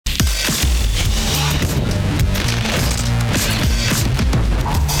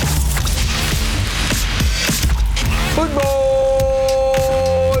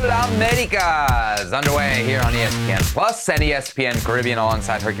Americas underway here on ESPN Plus and ESPN Caribbean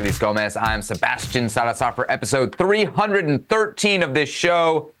alongside Hercules Gomez. I'm Sebastian Salazar for episode 313 of this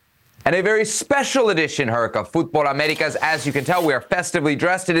show and a very special edition, Herc, of Futbol Americas. As you can tell, we are festively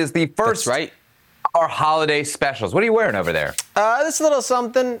dressed. It is the first of our holiday specials. What are you wearing over there? This little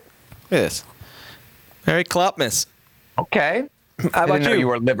something. Look at this. Merry Kloppmas. Okay. How about I didn't know you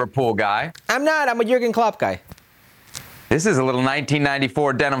were a Liverpool guy. I'm not. I'm a Jurgen Klopp guy. This is a little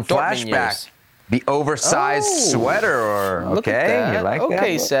 1994 denim Dortmund flashback. years. The oversized sweater, or Look at okay, that. you like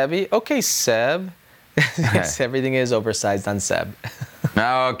okay, that? Sebby. Okay, Seb. Yes, everything is oversized on Seb.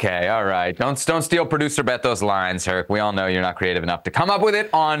 Okay, all right. Don't steal producer Beto's lines, Herc. We all know you're not creative enough to come up with it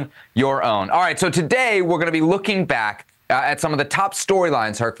on your own. All right, so today we're going to be looking back at some of the top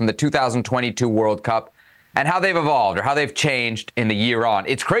storylines, Herc, from the 2022 World Cup and how they've evolved or how they've changed in the year on.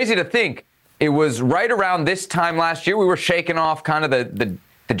 It's crazy to think it was right around this time last year we were shaking off kind of the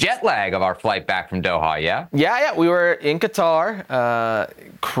jet lag of our flight back from Doha, yeah? Yeah. We were in Qatar.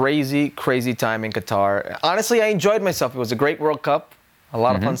 Crazy time in Qatar. Honestly, I enjoyed myself. It was a great World Cup. A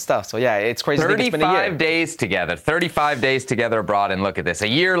lot of fun stuff. So, yeah, it's crazy to think it's been a year. 35 days together abroad, and look at this. A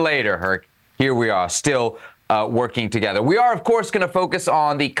year later, Herc, here we are still working together. We are, of course, going to focus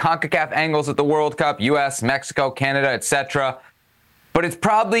on the CONCACAF angles at the World Cup, U.S., Mexico, Canada, etc. But it's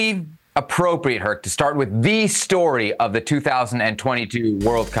probably appropriate, Herc, to start with the story of the 2022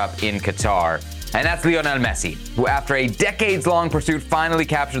 World Cup in Qatar. And that's Lionel Messi, who after a decades-long pursuit finally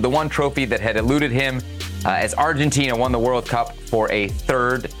captured the one trophy that had eluded him as Argentina won the World Cup for a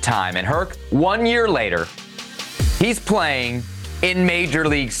third time. And Herc, 1 year later, he's playing in Major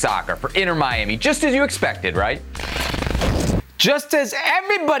League Soccer for Inter Miami, just as you expected, right? Just as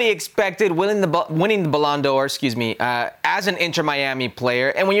everybody expected, winning the Ballon d'Or, as an Inter Miami player.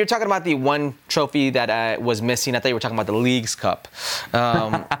 And when you're talking about the one trophy that was missing, I thought you were talking about the Leagues Cup.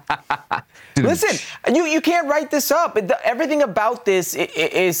 Listen, you can't write this up. Everything about this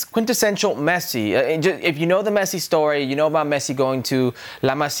is quintessential Messi. If you know the Messi story, you know about Messi going to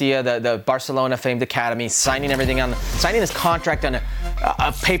La Masia, the Barcelona famed academy, signing his contract on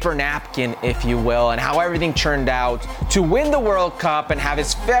a paper napkin, if you will, and how everything turned out to win the World Cup and have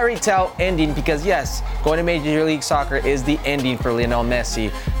his fairy tale ending, because yes, going to Major League Soccer is the ending for Lionel Messi.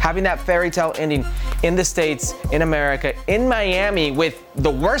 Having that fairy tale ending in the States, in America, in Miami with the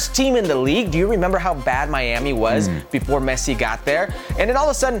worst team in the league. Do you remember how bad Miami was before Messi got there? And then all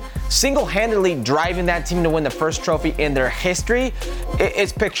of a sudden, single-handedly driving that team to win the first trophy in their history.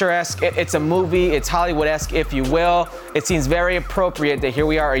 It's picturesque. It's a movie. It's Hollywood-esque, if you will. It seems very appropriate that here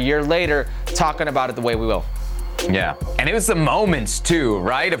we are a year later talking about it the way we will. Yeah, and it was the moments too,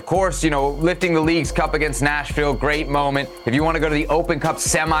 right? Of course, lifting the Leagues Cup against Nashville, great moment. If you want to go to the Open Cup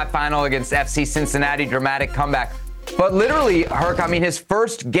semifinal against FC Cincinnati, dramatic comeback. But literally, Herc, his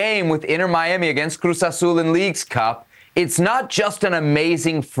first game with Inter Miami against Cruz Azul in Leagues Cup, it's not just an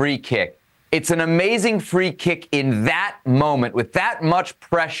amazing free kick. It's an amazing free kick in that moment with that much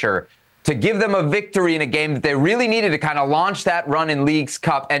pressure to give them a victory in a game that they really needed to kind of launch that run in Leagues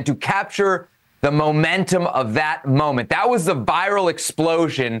Cup and to capture the momentum of that moment. That was the viral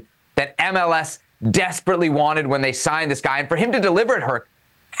explosion that MLS desperately wanted when they signed this guy. And for him to deliver it, Herc,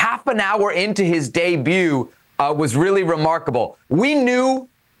 half an hour into his debut was really remarkable. We knew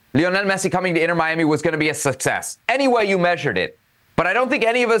Lionel Messi coming to Inter Miami was going to be a success, any way you measured it. But I don't think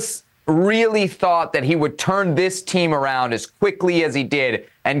any of us really thought that he would turn this team around as quickly as he did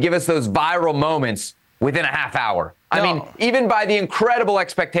and give us those viral moments within a half hour. No. Even by the incredible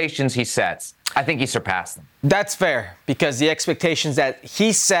expectations he sets, I think he surpassed them. That's fair, because the expectations that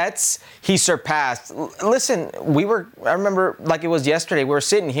he sets, he surpassed. Listen, I remember like it was yesterday, we were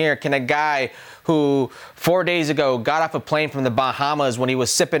sitting here, can a guy who 4 days ago got off a plane from the Bahamas when he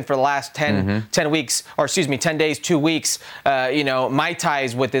was sipping for the last 10 days, 2 weeks, Mai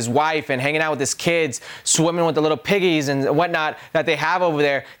Tais with his wife and hanging out with his kids, swimming with the little piggies and whatnot that they have over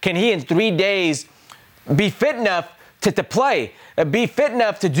there, can he in 3 days be fit enough to play, be fit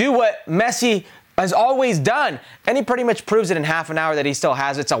enough to do what Messi has always done? And he pretty much proves it in half an hour that he still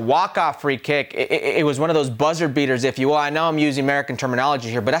has. It's a walk-off free kick. It was one of those buzzer beaters, if you will. I know I'm using American terminology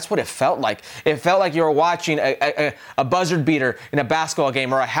here, but that's what it felt like. It felt like you were watching a buzzer beater in a basketball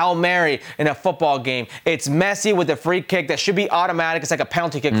game or a Hail Mary in a football game. It's Messi with a free kick that should be automatic. It's like a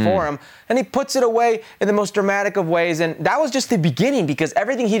penalty kick for him. And he puts it away in the most dramatic of ways. And that was just the beginning, because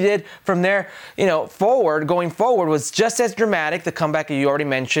everything he did from there, going forward was just as dramatic. The comeback you already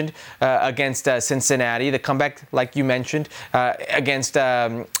mentioned against Cincinnati, the comeback, like you mentioned, against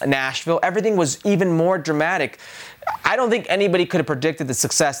Nashville. Everything was even more dramatic. I don't think anybody could have predicted the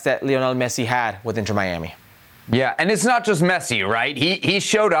success that Lionel Messi had with Inter Miami. Yeah, and it's not just Messi, right? He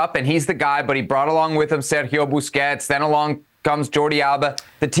showed up, and he's the guy, but he brought along with him Sergio Busquets. Then along comes Jordi Alba.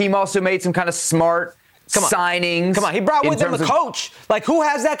 The team also made some kind of smart signings. Come on, he brought with him a coach. Like, who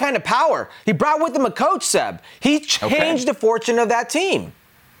has that kind of power? He brought with him a coach, Seb. He changed the fortune of that team.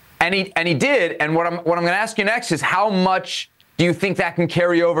 And he did. And what I'm going to ask you next is, how much do you think that can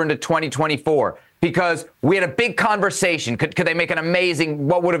carry over into 2024? Because we had a big conversation. Could they make an amazing,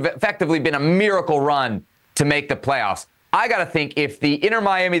 what would have effectively been a miracle run to make the playoffs? I got to think, if the Inter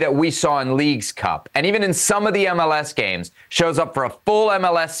Miami that we saw in Leagues Cup, and even in some of the MLS games, shows up for a full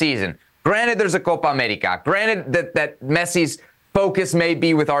MLS season, granted there's a Copa America, granted that Messi's focus may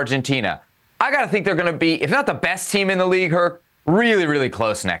be with Argentina, I got to think they're going to be, if not the best team in the league, Herc, really, really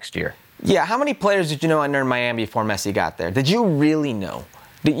close next year. Yeah, how many players did you know under Miami before Messi got there? Did you really know?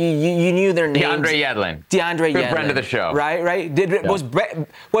 You knew their names. DeAndre Yedlin. Good friend of the show. Right.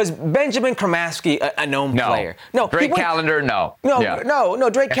 Was Benjamin Kramaski a known player? No. Drake Callender, no. No.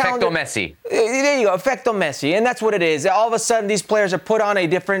 Drake Callender. Efecto Messi. There you go. Efecto Messi. And that's what it is. All of a sudden, these players are put on a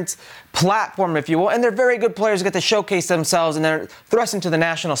different platform, if you will, and they're very good players who get to showcase themselves, and they're thrust into the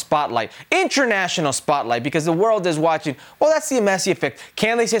national spotlight, international spotlight, because the world is watching. Well, that's the Messi effect.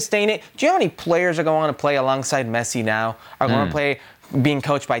 Can they sustain it? Do you know how many players are going to play alongside Messi now? Are going to play being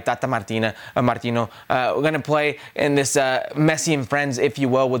coached by Tata Martino. We're going to play in this Messi and friends, if you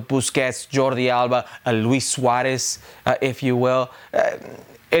will, with Busquets, Jordi Alba, Luis Suarez, if you will.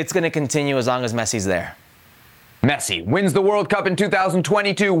 It's going to continue as long as Messi's there. Messi wins the World Cup in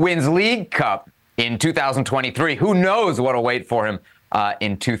 2022, wins League Cup in 2023. Who knows what'll wait for him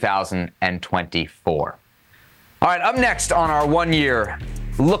in 2024. All right, up next on our one-year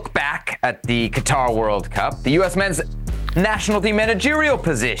look back at the Qatar World Cup, the U.S. men's national team managerial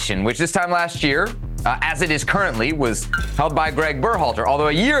position, which this time last year, as it is currently, was held by Greg Berhalter. Although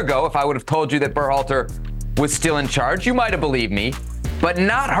a year ago, if I would have told you that Berhalter was still in charge, you might have believed me. But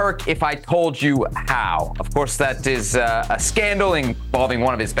not, Herc, if I told you how. Of course, that is a scandal involving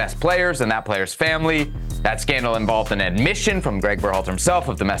one of his best players and that player's family. That scandal involved an admission from Greg Berhalter himself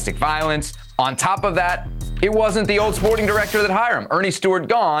of domestic violence. On top of that, it wasn't the old sporting director that hired him. Ernie Stewart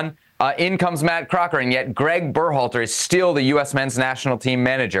gone. In comes Matt Crocker, and yet Greg Berhalter is still the U.S. men's national team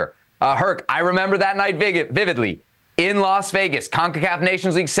manager. Herc, I remember that night vividly. In Las Vegas, CONCACAF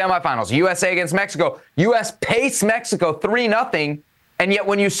Nations League semifinals, USA against Mexico. U.S. paced Mexico 3-0. And yet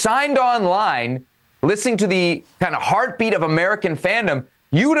when you signed online, listening to the kind of heartbeat of American fandom,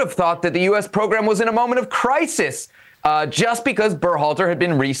 you would have thought that the U.S. program was in a moment of crisis just because Berhalter had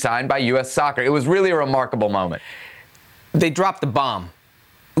been re-signed by U.S. Soccer. It was really a remarkable moment. They dropped the bomb.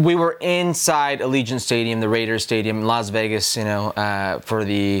 We were inside Allegiant Stadium, the Raiders Stadium in Las Vegas, for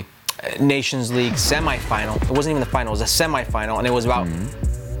the Nations League semifinal. It wasn't even the final, it was a semifinal, and it was about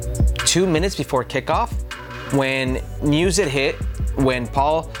 2 minutes before kickoff when news had hit, when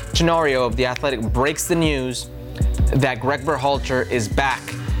Paul Tenorio of The Athletic breaks the news that Greg Berhalter is back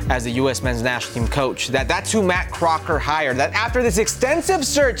as the U.S. men's national team coach. That's who Matt Crocker hired. That after this extensive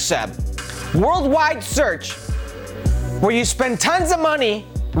search, Seb, worldwide search, where you spend tons of money,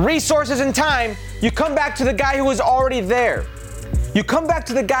 resources, and time, you come back to the guy who was already there. You come back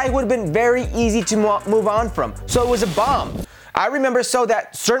to the guy who would have been very easy to move on from. So it was a bomb. I remember so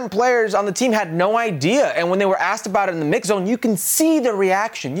that certain players on the team had no idea. And when they were asked about it in the mix zone, you can see the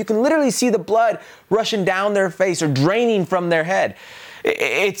reaction. You can literally see the blood rushing down their face or draining from their head.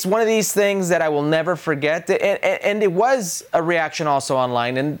 It's one of these things that I will never forget. And it was a reaction also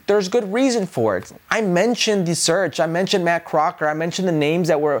online, and there's good reason for it. I mentioned the search. I mentioned Matt Crocker. I mentioned the names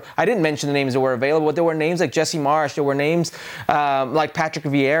that were, I didn't mention the names that were available, but there were names like Jesse Marsh. There were names like Patrick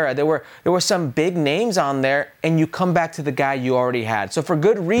Vieira. There were some big names on there, and you come back to the guy you already had. So for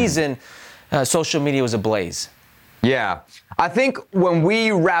good reason, social media was ablaze. Yeah. I think when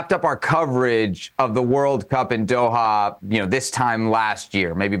we wrapped up our coverage of the World Cup in Doha, this time last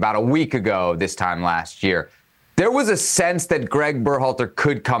year, maybe about a week ago this time last year, there was a sense that Greg Berhalter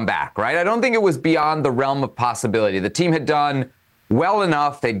could come back, right? I don't think it was beyond the realm of possibility. The team had done well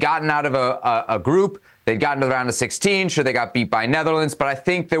enough. They'd gotten out of a group. They'd gotten to the round of 16. Sure, they got beat by Netherlands, but I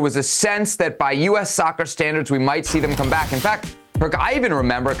think there was a sense that by U.S. soccer standards, we might see them come back. In fact, I even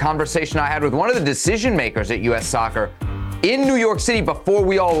remember a conversation I had with one of the decision makers at U.S. Soccer in New York City before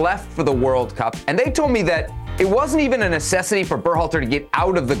we all left for the World Cup, and they told me that it wasn't even a necessity for Berhalter to get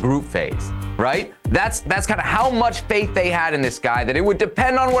out of the group phase, right? That's kind of how much faith they had in this guy, that it would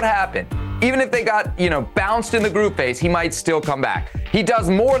depend on what happened. Even if they got, bounced in the group phase, he might still come back. He does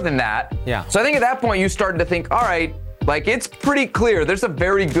more than that. Yeah. So I think at that point you started to think, all right, it's pretty clear there's a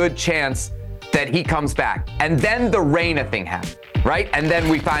very good chance that he comes back. And then the Reyna thing happened, right? And then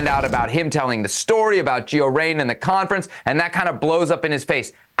we find out about him telling the story about Gio Reyna in the conference, and that kind of blows up in his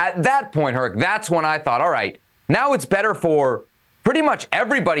face. At that point, Herc, that's when I thought, all right, now it's better for pretty much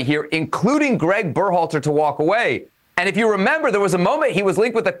everybody here, including Greg Berhalter, to walk away. And if you remember, there was a moment he was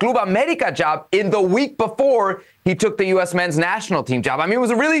linked with the Club America job in the week before he took the U.S. men's national team job. I mean, it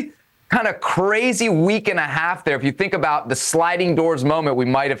was a really kind of crazy week and a half there if you think about the sliding doors moment we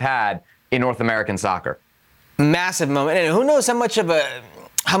might have had in North American soccer. Massive moment. And who knows how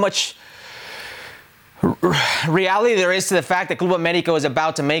much reality there is to the fact that Club America was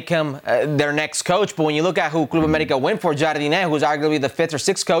about to make him their next coach. But when you look at who Club America went for, Jardinet, who's arguably the 5th or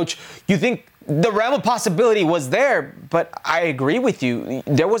 6th coach, you think the realm of possibility was there. But I agree with you.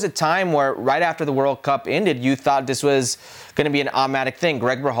 There was a time where right after the World Cup ended, you thought this was going to be an automatic thing.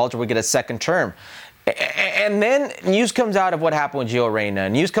 Greg Berhalter would get a second term. And then news comes out of what happened with Gio Reyna.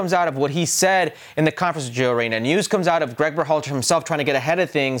 News comes out of what he said in the conference with Gio Reyna. News comes out of Greg Berhalter himself trying to get ahead of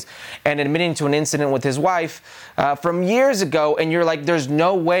things and admitting to an incident with his wife from years ago. And you're like, there's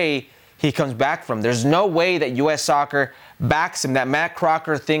no way he comes back from. There's no way that U.S. Soccer backs him, that Matt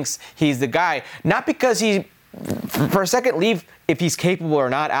Crocker thinks he's the guy. Not because he, for a second, leave if he's capable or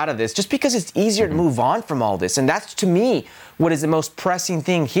not out of this, just because it's easier to move on from all this. And that's, to me, what is the most pressing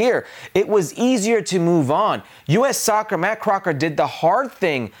thing here. It was easier to move on. U.S. Soccer, Matt Crocker did the hard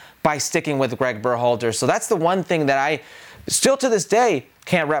thing by sticking with Greg Berhalter. So that's the one thing that I, still to this day,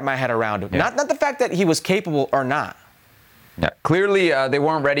 can't wrap my head around. Yeah. Not the fact that he was capable or not. Yeah, clearly, they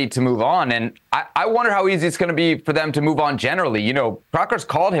weren't ready to move on. And I wonder how easy it's going to be for them to move on generally. You know, Crocker's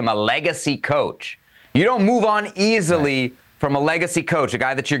called him a legacy coach. You don't move on easily from a legacy coach, a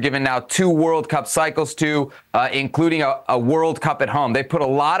guy that you're giving now 2 World Cup cycles to, including a World Cup at home. They put a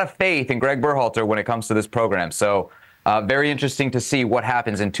lot of faith in Greg Berhalter when it comes to this program. So very interesting to see what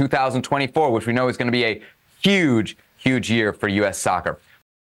happens in 2024, which we know is going to be a huge, huge year for U.S. soccer.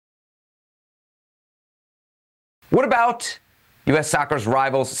 What about U.S. soccer's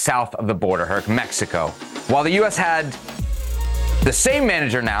rivals south of the border, Herc, Mexico? While the U.S. had the same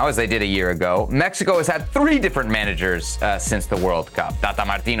manager now as they did a year ago, Mexico has had 3 different managers since the World Cup. Tata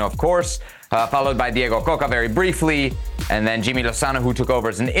Martino, of course, followed by Diego Coca very briefly, and then Jimmy Lozano, who took over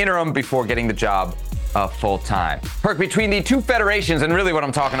as an interim before getting the job full-time. Herc, between the 2 federations, and really what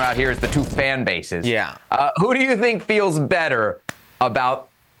I'm talking about here is the 2 fan bases. Yeah. Who do you think feels better about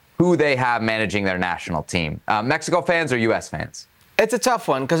who they have managing their national team? Mexico fans or U.S. fans? It's a tough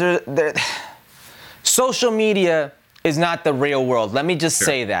one because social media is not the real world. Let me just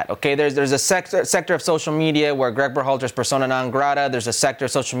say that, okay? There's a sector of social media where Greg Berhalter's persona non grata. There's a sector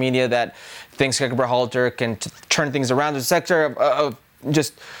of social media that thinks Greg Berhalter can turn things around. There's a sector of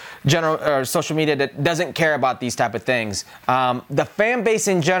just general social media that doesn't care about these type of things. The fan base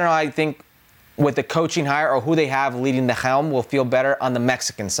in general, I think, with the coaching hire or who they have leading the helm will feel better on the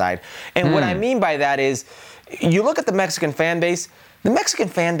Mexican side. And what I mean by that is, you look at the Mexican fan base, the Mexican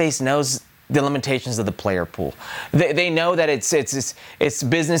fan base knows the limitations of the player pool. They know that it's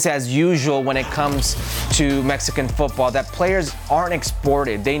business as usual when it comes to Mexican football, that players aren't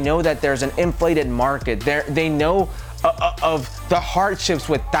exported. They know that there's an inflated market. They know of the hardships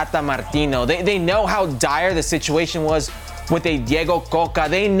with Tata Martino. They know how dire the situation was with a Diego Coca.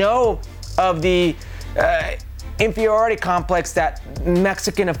 They know of the inferiority complex that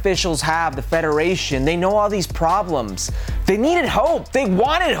Mexican officials have, the federation. They know all these problems. They needed hope. They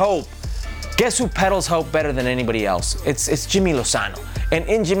wanted hope. Guess who peddles hope better than anybody else? It's Jimmy Lozano. And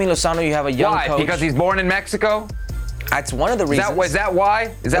in Jimmy Lozano, you have a young coach. Why? Because he's born in Mexico? That's one of the reasons. Is that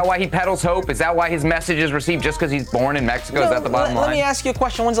why? Is that why he peddles hope? Is that why his message is received just because he's born in Mexico? Is that the bottom line? Let me ask you a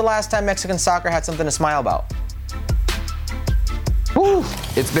question. When's the last time Mexican soccer had something to smile about? Whew,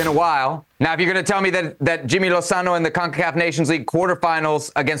 it's been a while. Now, if you're going to tell me that Jimmy Lozano in the CONCACAF Nations League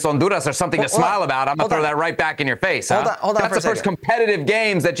quarterfinals against Honduras are something to smile about, I'm going to throw that right back in your face. Hold on That's the first competitive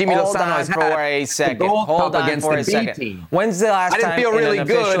games that Jimmy Lozano has had. Hold on for a second. Hold on for a second. When's the last time I didn't feel really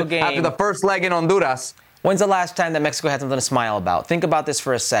good game, after the first leg in Honduras. When's the last time that Mexico had something to smile about? Think about this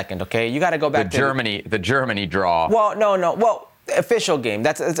for a second, okay? You got to go back to the Germany draw. Well, no. Well, official game.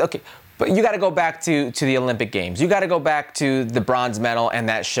 That's okay. But you got to go back to the Olympic Games. You got to go back to the bronze medal and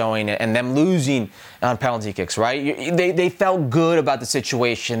that showing and them losing on penalty kicks, right? They felt good about the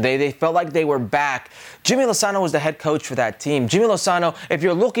situation. They felt like they were back. Jimmy Lozano was the head coach for that team. Jimmy Lozano, if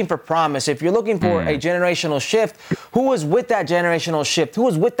you're looking for promise, if you're looking for a generational shift, who was with that generational shift? Who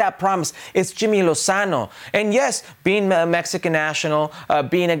was with that promise? It's Jimmy Lozano. And yes, being a Mexican national,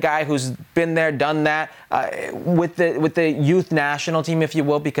 being a guy who's been there, done that, with the youth national team, if you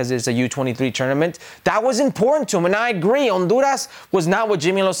will, because it's a youth U23 tournament. That was important to him, and I agree. Honduras was not what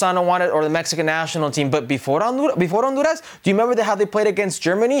Jimmy Lozano wanted or the Mexican national team, but before Honduras, do you remember how they played against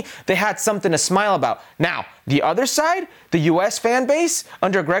Germany? They had something to smile about. Now, the other side, the U.S. fan base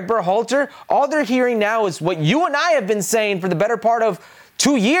under Greg Berhalter, all they're hearing now is what you and I have been saying for the better part of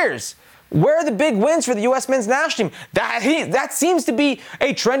 2 years. Where are the big wins for the U.S. men's national team? That seems to be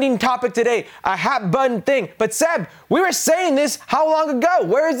a trending topic today, a hot button thing. But Seb, we were saying this how long ago?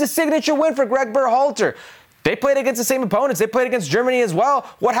 Where is the signature win for Greg Berhalter? They played against the same opponents. They played against Germany as well.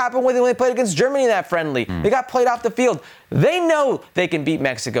 What happened when they played against Germany in that friendly? They got played off the field. They know they can beat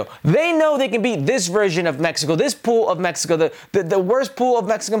Mexico. They know they can beat this version of Mexico, this pool of Mexico, the worst pool of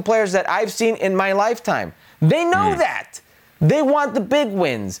Mexican players that I've seen in my lifetime. They know that. They want the big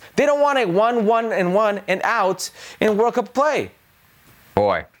wins. They don't want a 1-1 and out in World Cup play.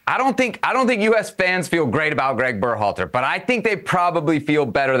 Boy, I don't think U.S. fans feel great about Greg Berhalter, but I think they probably feel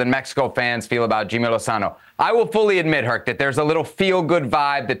better than Mexico fans feel about Jimmy Lozano. I will fully admit, Herc, that there's a little feel-good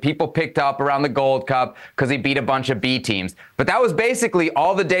vibe that people picked up around the Gold Cup because he beat a bunch of B teams. But that was basically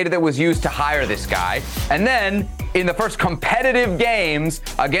all the data that was used to hire this guy. And then in the first competitive games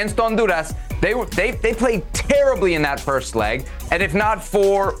against Honduras, they played terribly in that first leg. And if not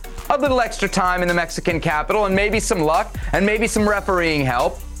for a little extra time in the Mexican capital and maybe some luck and maybe some refereeing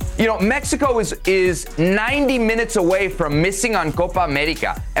help, you know, Mexico is 90 minutes away from missing on Copa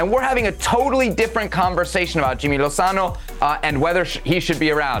America, and we're having a totally different conversation about Jimmy Lozano and whether he should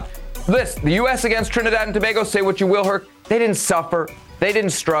be around. Listen, the U.S. against Trinidad and Tobago, say what you will, Herc, they didn't suffer. They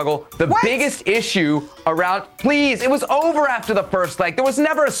didn't struggle. The biggest issue around, please, it was over after the first leg. There was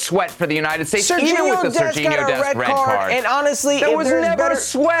never a sweat for the United States, even with the Serginho Dest red card. And honestly, there was never a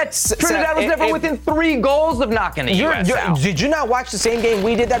sweat. Trinidad was never within 3 goals of knocking the U.S. out. Did you not watch the same game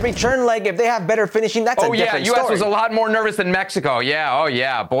we did? That return leg, if they have better finishing, that's a different story. U.S. was a lot more nervous than Mexico.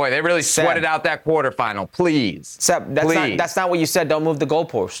 Yeah, boy, they really sweated out that quarterfinal. Please. Seb, that's not what you said. Don't move the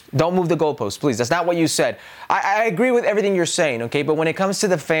goalpost. Don't move the goalpost, please. That's not what you said. I agree with everything you're saying, okay? But when it comes to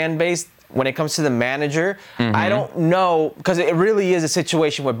the fan base, when it comes to the manager, I don't know, because it really is a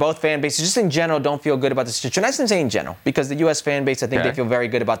situation where both fan bases, just in general, don't feel good about the situation. I shouldn't say in general, because the U.S. fan base, I think they feel very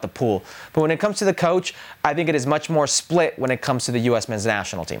good about the pool. But when it comes to the coach, I think it is much more split when it comes to the U.S. men's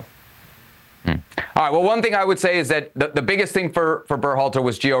national team. All right, well, one thing I would say is that the biggest thing for Berhalter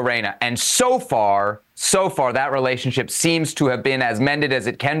was Gio Reyna. And so far, that relationship seems to have been as mended as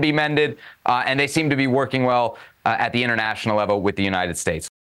it can be mended, and they seem to be working well at the international level with the United States.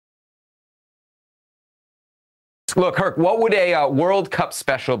 Look, Herc, what would a World Cup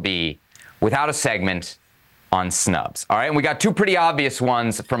special be without a segment on snubs? All right, and we got 2 pretty obvious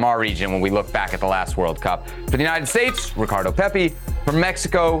ones from our region when we look back at the last World Cup. For the United States, Ricardo Pepi. For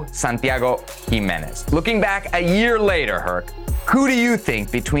Mexico, Santiago Jimenez. Looking back a year later, Herc, who do you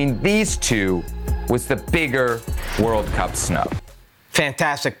think between these 2 was the bigger World Cup snub?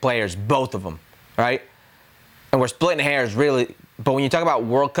 Fantastic players, both of them, right? And we're splitting hairs, really. But when you talk about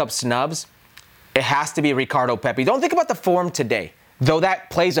World Cup snubs, it has to be Ricardo Pepi. Don't think about the form today, though that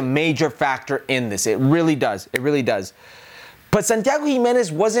plays a major factor in this. It really does. It really does. But Santiago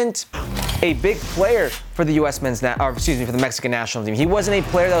Jimenez wasn't a big player for the for the Mexican national team. He wasn't a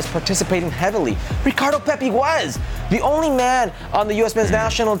player that was participating heavily. Ricardo Pepi was. The only man on the U.S. men's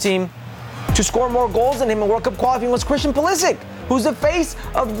national team to score more goals than him in World Cup qualifying was Christian Pulisic, who's the face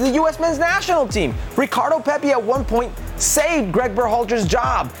of the U.S. men's national team. Ricardo Pepi at one point saved Greg Berhalter's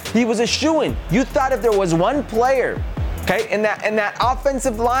job. He was a shoo-in. You thought if there was one player, okay, in that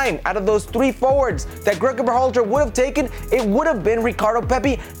offensive line out of those 3 forwards that Greg Berhalter would have taken, it would have been Ricardo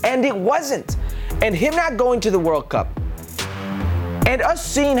Pepi, and it wasn't. And him not going to the World Cup, and us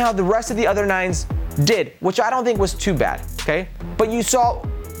seeing how the rest of the other 9s did, which I don't think was too bad, okay? But you saw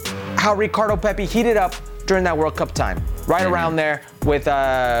how Ricardo Pepi heated up during that World Cup time, right around there with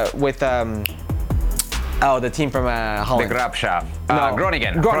the team from Holland. The Grabschaft.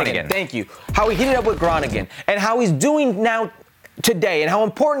 Groningen. Thank you. How he heated up with Groningen, and how he's doing now today, and how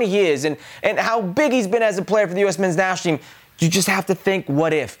important he is, and how big he's been as a player for the U.S. men's national team. You just have to think,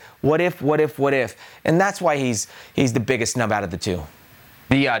 what if? And that's why he's the biggest snub out of the 2.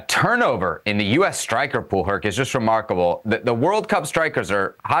 The turnover in the U.S. striker pool, Herc, is just remarkable. The World Cup strikers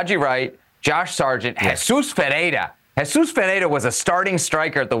are Haji Wright, Josh Sargent, Jesus Ferreira. Jesus Ferreira was a starting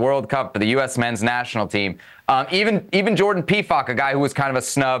striker at the World Cup for the U.S. men's national team. Even Jordan Pefok, a guy who was kind of a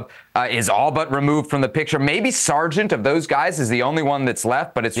snub, is all but removed from the picture. Maybe Sargent of those guys is the only one that's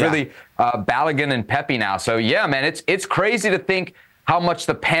left, but it's really Balogun and Pepi now. So, yeah, man, it's crazy to think how much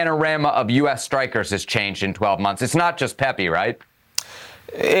the panorama of U.S. strikers has changed in 12 months. It's not just Pepi, right?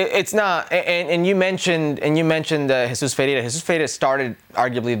 It's not, and you mentioned Jesus Ferreira. Jesus Ferreira started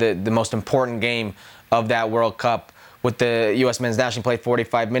arguably the most important game of that World Cup with the U.S. men's national. Played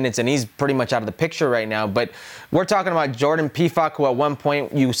 45 minutes, and he's pretty much out of the picture right now. But we're talking about Jordan Pifak, who at one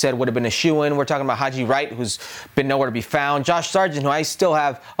point you said would have been a shoo-in. We're talking about Haji Wright, who's been nowhere to be found. Josh Sargent, who I still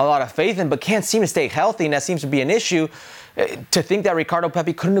have a lot of faith in, but can't seem to stay healthy, and that seems to be an issue. To think that Ricardo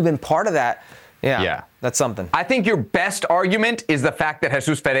Pepi couldn't have been part of that, yeah, that's something. I think your best argument is the fact that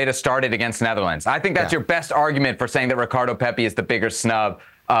Jesus Ferreira started against Netherlands. I think that's your best argument for saying that Ricardo Pepi is the bigger snub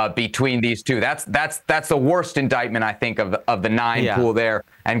between these two. That's the worst indictment, I think, of the 9 pool there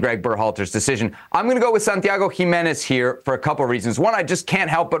and Greg Berhalter's decision. I'm going to go with Santiago Giménez here for a couple of reasons. One, I just can't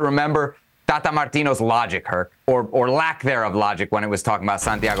help but remember Tata Martino's logic, or lack thereof logic when it was talking about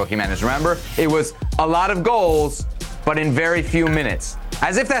Santiago Giménez. Remember, it was a lot of goals, but in very few minutes.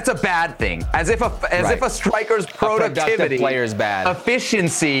 As if that's a bad thing. As if a striker's productivity, player's bad.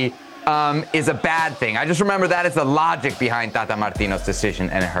 Efficiency is a bad thing. I just remember that as the logic behind Tata Martino's decision,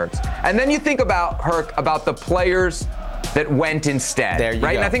 and it hurts. And then you think about the players that went instead, right? Go.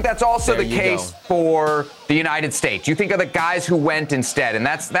 And I think that's also the case for the United States. You think of the guys who went instead, and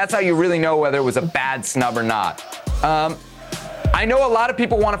that's how you really know whether it was a bad snub or not. I know a lot of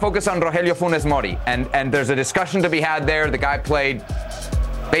people want to focus on Rogelio Funes Mori, and there's a discussion to be had there. The guy played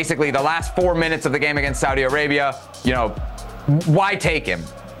basically the last 4 minutes of the game against Saudi Arabia. You know, why take him?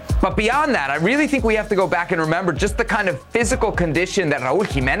 But beyond that, I really think we have to go back and remember just the kind of physical condition that Raul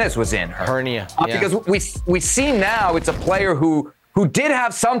Jimenez was in. Hernia. Because we see now it's a player who did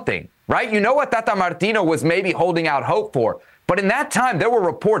have something, right? You know what Tata Martino was maybe holding out hope for. But in that time, there were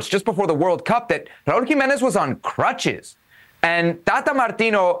reports just before the World Cup that Raul Jimenez was on crutches. And Tata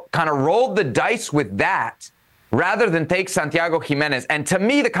Martino kind of rolled the dice with that rather than take Santiago Giménez. And to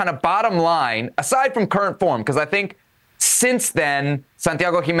me, the kind of bottom line, aside from current form, because I think since then,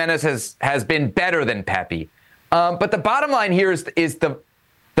 Santiago Giménez has been better than Pepi. But the bottom line here is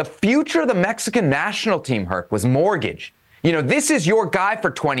the future of the Mexican national team, Herc, was mortgaged. You know, this is your guy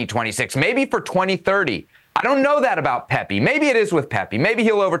for 2026, maybe for 2030. I don't know that about Pepi. Maybe it is with Pepi. Maybe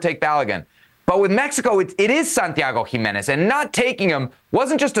he'll overtake Balogun. But with Mexico, it is Santiago Giménez, and not taking him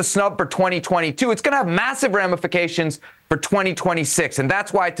wasn't just a snub for 2022. It's going to have massive ramifications for 2026, and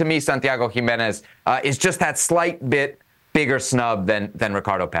that's why, to me, Santiago Giménez is just that slight bit bigger snub than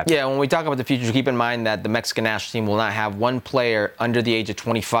Ricardo Pepi. Yeah, when we talk about the future, keep in mind that the Mexican national team will not have one player under the age of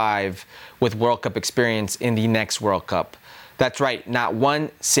 25 with World Cup experience in the next World Cup. That's right, not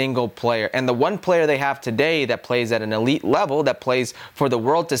one single player. And the one player they have today that plays at an elite level, that plays for the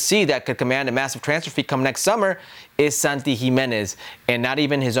world to see, that could command a massive transfer fee come next summer, is Santi Giménez. And not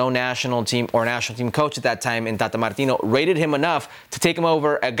even his own national team or national team coach at that time, in Tata Martino, rated him enough to take him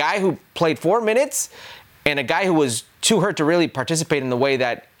over a guy who played 4 minutes and a guy who was too hurt to really participate in the way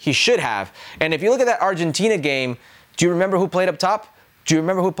that he should have. And if you look at that Argentina game, do you remember who played up top?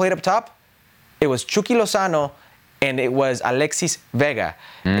 It was Chucky Lozano, and it was Alexis Vega.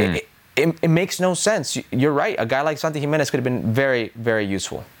 It makes no sense. You're right. A guy like Santi Giménez could have been very, very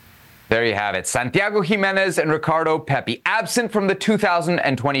useful. There you have it. Santiago Giménez and Ricardo Pepi, absent from the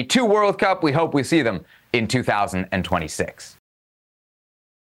 2022 World Cup. We hope we see them in 2026.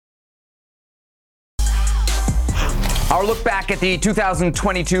 Our look back at the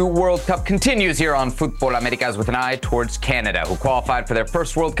 2022 World Cup continues here on Futbol Americas with an eye towards Canada, who qualified for their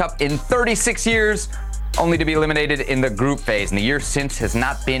first World Cup in 36 years, only to be eliminated in the group phase. And the year since has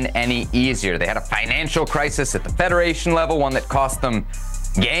not been any easier. They had a financial crisis at the federation level, one that cost them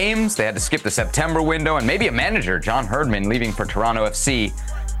games. They had to skip the September window, and maybe a manager, John Herdman, leaving for Toronto FC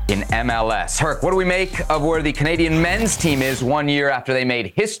in MLS. Herc, what do we make of where the Canadian men's team is 1 year after they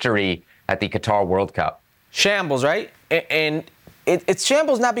made history at the Qatar World Cup? Shambles, right? And it's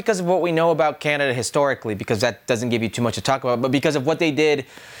shambles not because of what we know about Canada historically, because that doesn't give you too much to talk about, but because of what they did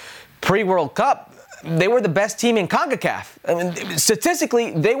pre-World Cup. They were the best team in CONCACAF. I mean,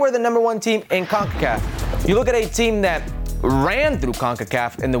 statistically, they were the #1 team in CONCACAF. You look at a team that ran through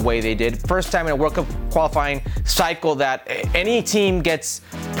CONCACAF in the way they did. First time in a World Cup qualifying cycle that any team gets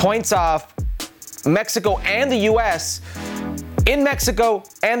points off Mexico and the U.S. in Mexico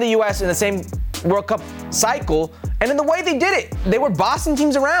and the U.S. in the same World Cup cycle. And in the way they did it, they were bossing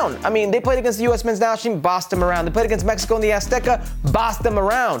teams around. I mean, they played against the U.S. men's national team, bossed them around. They played against Mexico in the Azteca, bossed them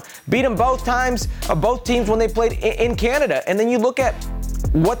around. Beat them both times, both teams when they played in Canada. And then you look at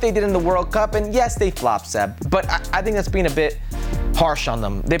what they did in the World Cup, and yes, they flopped, Seb. But I think that's being a bit harsh on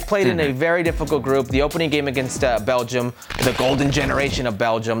them. They played in a very difficult group. The opening game against Belgium, the golden generation of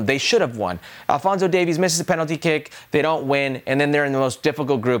Belgium, they should have won. Alphonso Davies misses a penalty kick. They don't win. And then they're in the most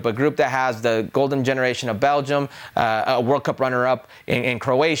difficult group, a group that has the golden generation of Belgium, a World Cup runner-up in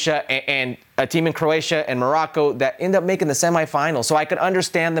Croatia, and a team in Croatia and Morocco that end up making the semifinals. So I could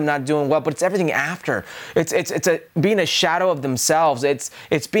understand them not doing well, but it's everything after. It's being a shadow of themselves.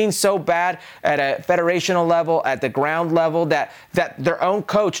 It's being so bad at a federational level, at the ground level, that their own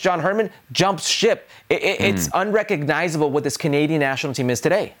coach, John Herdman, jumps ship. It's unrecognizable what this Canadian national team is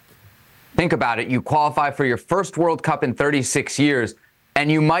today. Think about it. You qualify for your first World Cup in 36 years, and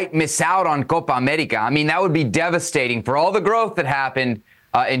you might miss out on Copa America. I mean, that would be devastating for all the growth that happened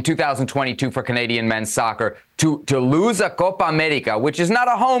in 2022 for Canadian men's soccer. To lose a Copa America, which is not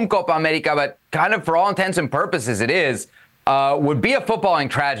a home Copa America, but kind of for all intents and purposes it is, would be a footballing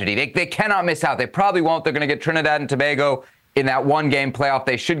tragedy. They cannot miss out. They probably won't. They're going to get Trinidad and Tobago in that one-game playoff.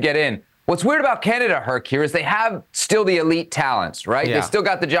 They should get in. What's weird about Canada, Herc, here is they have still the elite talents, right? Yeah. They still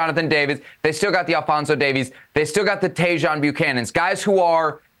got the Jonathan Davids. They still got the Alphonso Davies. They still got the Tejan Buchanans, guys who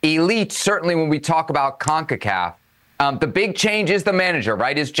are elite, certainly when we talk about CONCACAF. The big change is the manager,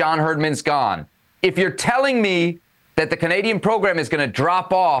 right? Is John Herdman's gone. If you're telling me that the Canadian program is going to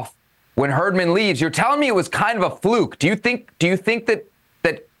drop off when Herdman leaves, you're telling me it was kind of a fluke. Do you think that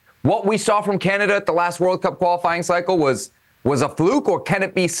what we saw from Canada at the last World Cup qualifying cycle was a fluke, or can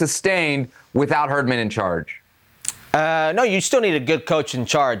it be sustained without Herdman in charge? No, you still need a good coach in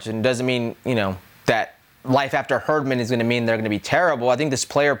charge, and doesn't mean, that life after Herdman is going to mean they're going to be terrible. I think this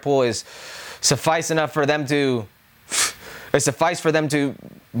player pool is suffice for them to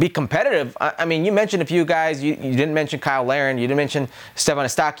be competitive. I mean, you mentioned a few guys. You didn't mention Kyle Larin. You didn't mention Stefan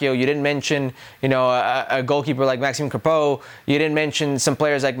Eustáquio. You didn't mention, a goalkeeper like Maxime Crepeau. You didn't mention some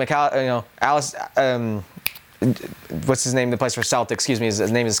players like Alice. What's his name? The plays for Celtic. Excuse me.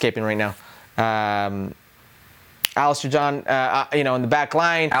 His name is escaping right now. Alistair John, in the back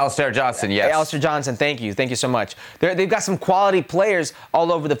line. Alistair Johnson, yes. Alistair Johnson, thank you so much. They've got some quality players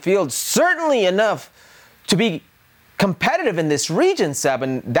all over the field, certainly enough to be competitive in this region, Seb,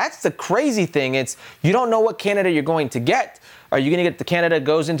 and that's the crazy thing. It's you don't know what Canada you're going to get. Are you going to get the Canada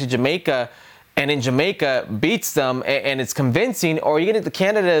goes into Jamaica and in Jamaica beats them and it's convincing, or are you going to get the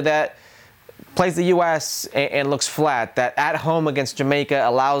Canada that plays the U.S. and looks flat, that at home against Jamaica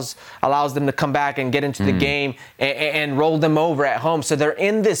allows them to come back and get into the game and roll them over at home. So they're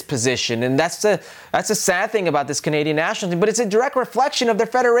in this position, and that's the sad thing about this Canadian national team. But it's a direct reflection of their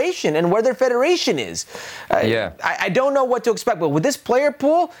federation and where their federation is. I don't know what to expect, but with this player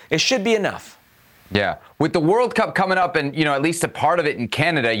pool, it should be enough. Yeah. With the World Cup coming up and, at least a part of it in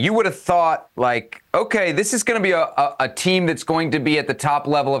Canada, you would have thought, okay, this is going to be a team that's going to be at the top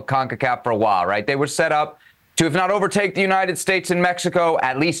level of CONCACAF for a while, right? They were set up to, if not overtake the United States and Mexico,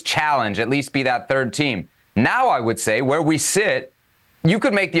 at least challenge, at least be that third team. Now, I would say, where we sit, you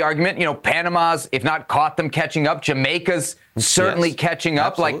could make the argument, Panama's, if not caught them catching up, Jamaica's certainly catching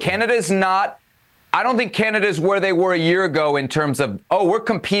up. Absolutely. Canada's not. I don't think Canada's where they were a year ago in terms of, we're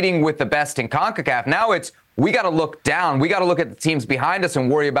competing with the best in CONCACAF. Now it's, we got to look down. We got to look at the teams behind us and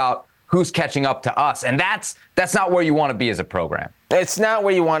worry about who's catching up to us. And that's not where you want to be as a program. It's not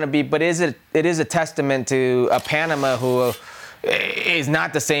where you want to be, but it is a testament to a Panama who is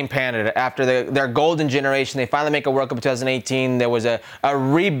not the same Canada. After their golden generation, they finally make a World Cup in 2018. There was a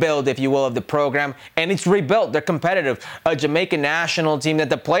rebuild, if you will, of the program, and it's rebuilt. They're competitive. A Jamaican national team that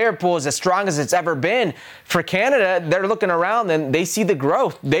the player pool is as strong as it's ever been. For Canada, they're looking around and they see the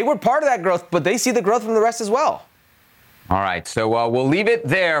growth. They were part of that growth, but they see the growth from the rest as well. All right, so we'll leave it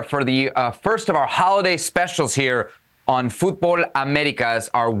there for the first of our holiday specials here on Futbol Americas,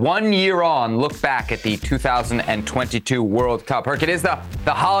 our 1 year on look back at the 2022 World Cup. Herc, it is the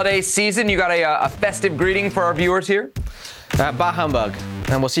holiday season. You got a festive greeting for our viewers here? Bah humbug.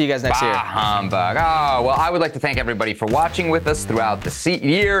 And we'll see you guys next year. Bah humbug. Oh, well, I would like to thank everybody for watching with us throughout the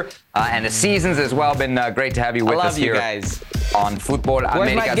year and the seasons as well. Been great to have you with us here guys. On Futbol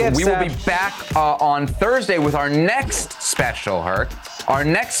Americas. We will be back on Thursday with our next special, Herc. Our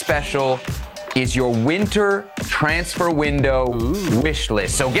next special is your winter transfer window wish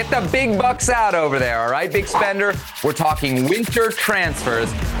list. So get the big bucks out over there, all right, big spender? We're talking winter transfers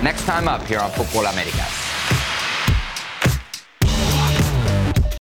next time up here on Futbol Americas.